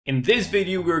In this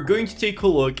video, we're going to take a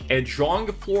look at drawing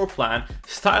a floor plan,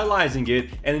 stylizing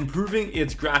it, and improving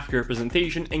its graphic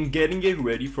representation and getting it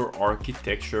ready for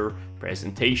architecture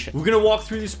presentation. We're going to walk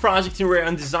through this project in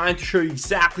Rayon.Design to show you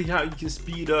exactly how you can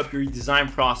speed up your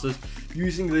design process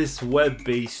using this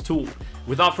web-based tool.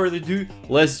 Without further ado,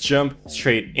 let's jump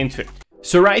straight into it.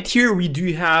 So right here, we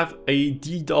do have a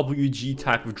DWG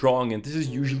type of drawing, and this is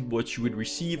usually what you would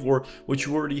receive or what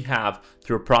you already have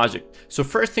through a project. So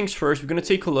first things first, we're going to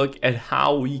take a look at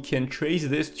how we can trace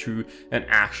this through and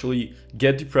actually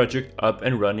get the project up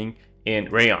and running in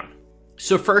Rayon.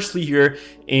 So firstly, here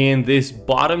in this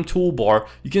bottom toolbar,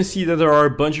 you can see that there are a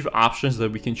bunch of options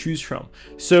that we can choose from.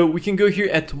 So we can go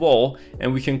here at wall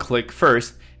and we can click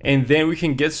first, and then we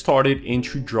can get started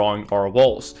into drawing our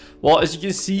walls. Well, as you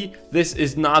can see, this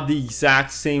is not the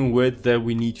exact same width that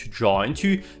we need to draw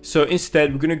into. So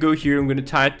instead, we're going to go here, I'm going to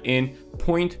type in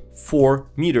 0.4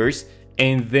 meters,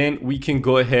 and then we can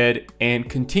go ahead and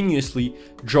continuously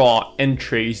draw and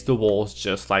trace the walls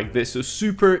just like this. So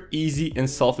super easy and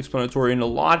self-explanatory and a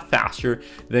lot faster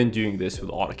than doing this with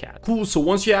AutoCAD. Cool, so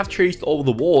once you have traced all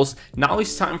the walls, now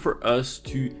it's time for us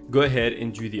to go ahead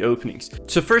and do the openings.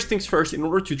 So first things first, in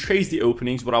order to trace the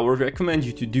openings, what I would recommend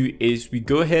you to do is we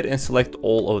go ahead and select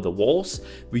all of the walls.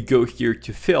 We go here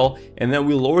to fill, and then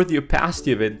we lower the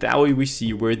opacity of it. That way we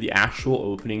see where the actual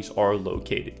openings are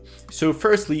located. So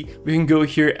firstly, we can go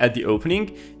here at the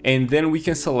opening, and then we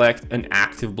can select an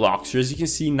active block. So as you can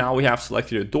see, now we have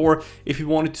selected a door. If we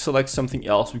wanted to select something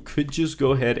else, we could just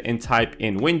go ahead and type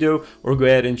in window, or go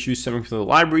ahead and choose something from the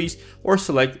libraries, or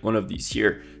select one of these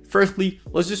here. Firstly,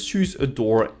 let's just choose a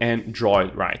door and draw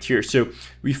it right here. So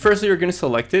we firstly are going to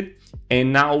select it,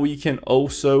 and now we can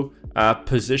also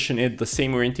position it the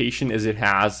same orientation as it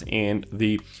has in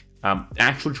the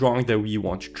actual drawing that we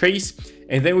want to trace.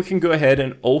 And then we can go ahead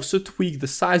and also tweak the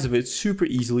size of it super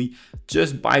easily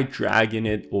just by dragging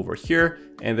it over here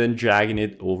and then dragging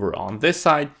it over on this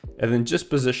side, and then just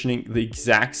positioning the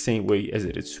exact same way as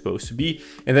it is supposed to be.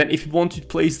 And then if you want to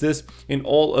place this in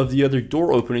all of the other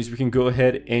door openings, we can go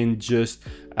ahead and just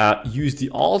use the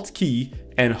Alt key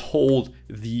and hold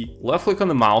the left click on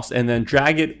the mouse and then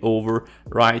drag it over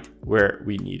right where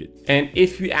we need it. And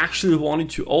if we actually wanted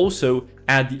to also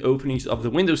add the openings of the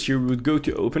windows here, we would go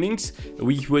to openings,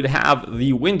 we would have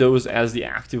the windows as the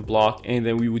active block, and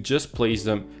then we would just place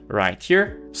them right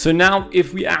here. So now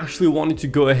if we actually wanted to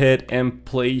go ahead and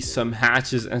place some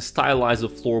hatches and stylize the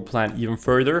floor plan even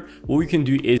further, what we can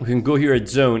do is we can go here at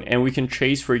zone and we can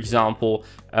trace, for example,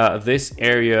 this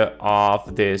area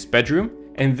of this bedroom.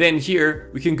 And then here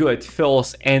we can go at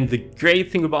fills, and the great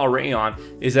thing about Rayon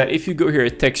is that if you go here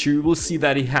at texture, you will see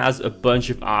that it has a bunch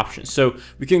of options. So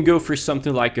we can go for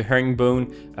something like a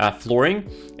herringbone flooring,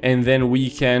 and then we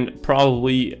can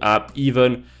probably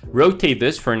even rotate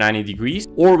this for 90 degrees,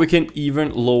 or we can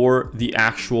even lower the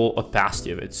actual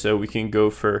opacity of it. So we can go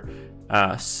for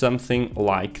something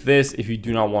like this if you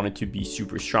do not want it to be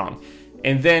super strong.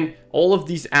 And then all of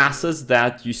these assets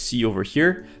that you see over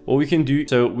here, what we can do,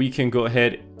 so we can go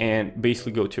ahead and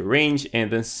basically go to arrange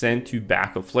and then send to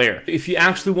back of layer. If you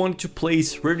actually want to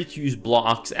place ready to use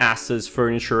blocks, assets,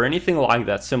 furniture, or anything like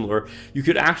that similar, you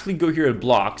could actually go here at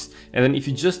blocks, and then if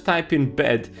you just type in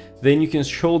bed, then you can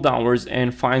scroll downwards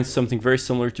and find something very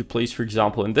similar to place, for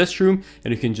example, in this room,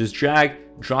 and you can just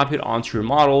drop it onto your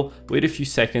model, wait a few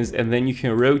seconds, and then you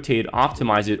can rotate,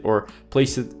 optimize it, or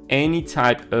place it any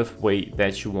type of way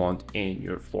that you want in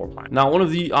your floor plan. Now, one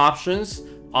of the options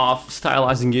of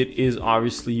stylizing it is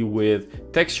obviously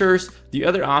with textures. The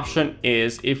other option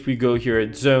is if we go here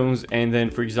at zones, and then,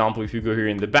 for example, if you go here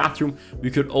in the bathroom,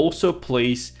 we could also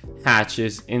place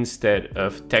hatches instead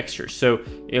of textures. So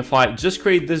if I just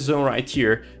create this zone right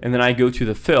here, and then I go to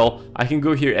the fill, I can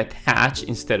go here at hatch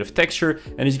instead of texture.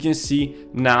 And as you can see,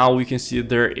 now we can see that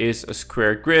there is a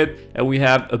square grid, and we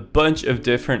have a bunch of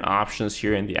different options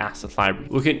here in the asset library.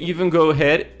 We can even go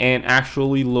ahead and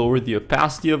actually lower the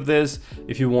opacity of this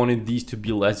if you wanted these to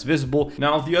be less visible.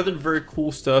 Now, the other very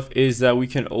cool stuff is that we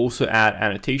can also add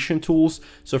annotation tools.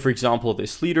 So for example,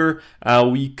 this leader,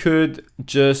 we could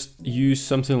just use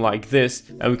something like this,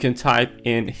 and we can type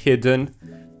in hidden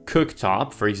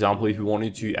cooktop, for example, if you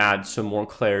wanted to add some more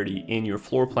clarity in your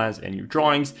floor plans and your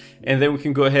drawings. And then we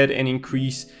can go ahead and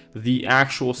increase the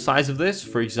actual size of this,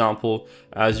 for example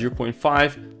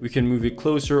 0.5. we can move it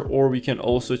closer, or we can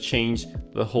also change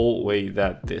the whole way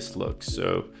that this looks.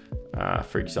 So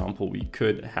for example, we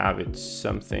could have it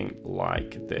something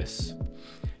like this.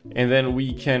 And then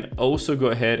we can also go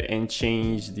ahead and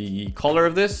change the color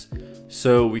of this.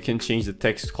 So we can change the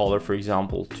text color, for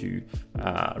example, to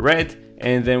red,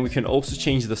 And then we can also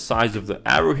change the size of the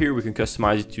arrow here. We can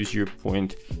customize it to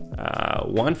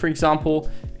 0.1, for example.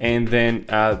 And then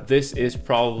this is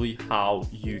probably how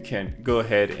you can go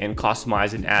ahead and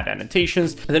customize and add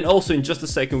annotations. And then also in just a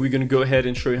second, we're going to go ahead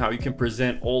and show you how you can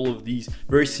present all of these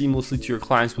very seamlessly to your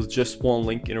clients with just one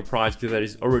link in a project that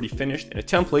is already finished in a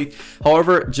template.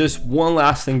 However, just one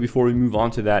last thing before we move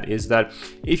on to that is that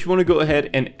if you want to go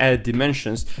ahead and add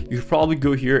dimensions, you could probably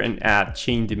go here and add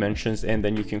chain dimensions, and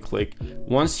then you can click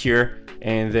once here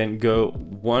and then go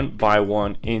one by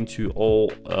one into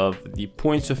all of the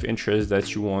points of interest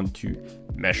that you want to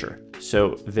measure.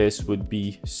 So this would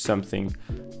be something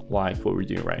like what we're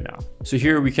doing right now. So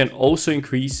here we can also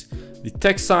increase the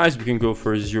text size. We can go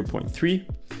for 0.3,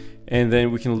 and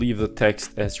then we can leave the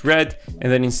text as red.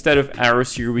 And then instead of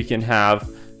arrows here, we can have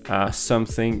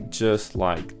something just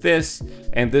like this,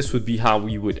 and this would be how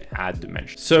we would add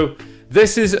dimensions. So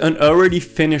this is an already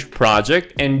finished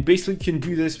project, and basically you can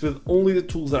do this with only the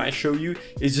tools that I show you.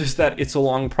 It's just that it's a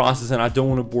long process and I don't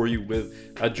want to bore you with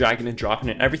dragging and dropping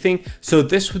and everything. So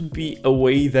this would be a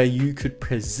way that you could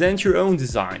present your own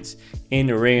designs in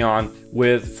Rayon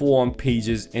with full-on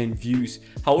pages and views.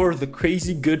 However, the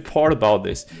crazy good part about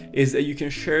this is that you can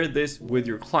share this with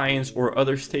your clients or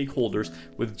other stakeholders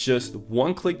with just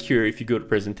one click here. If you go to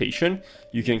presentation,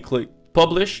 you can click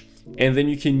publish, and then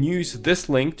you can use this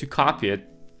link to copy it,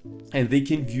 and they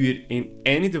can view it in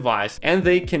any device and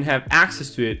they can have access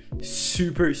to it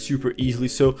super easily.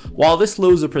 So while this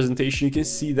loads the presentation, you can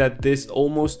see that this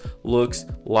almost looks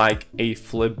like a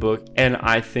flip book, and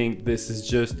I think this is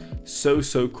just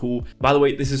so cool. By the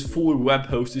way, this is fully web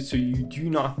hosted, so you do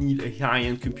not need a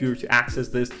high-end computer to access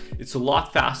this. It's a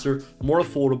lot faster, more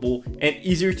affordable, and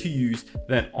easier to use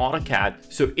than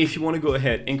AutoCAD. So if you want to go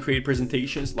ahead and create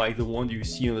presentations like the one you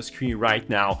see on the screen right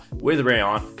now with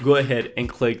Rayon, go ahead and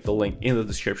click the link in the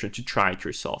description to try it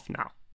yourself now.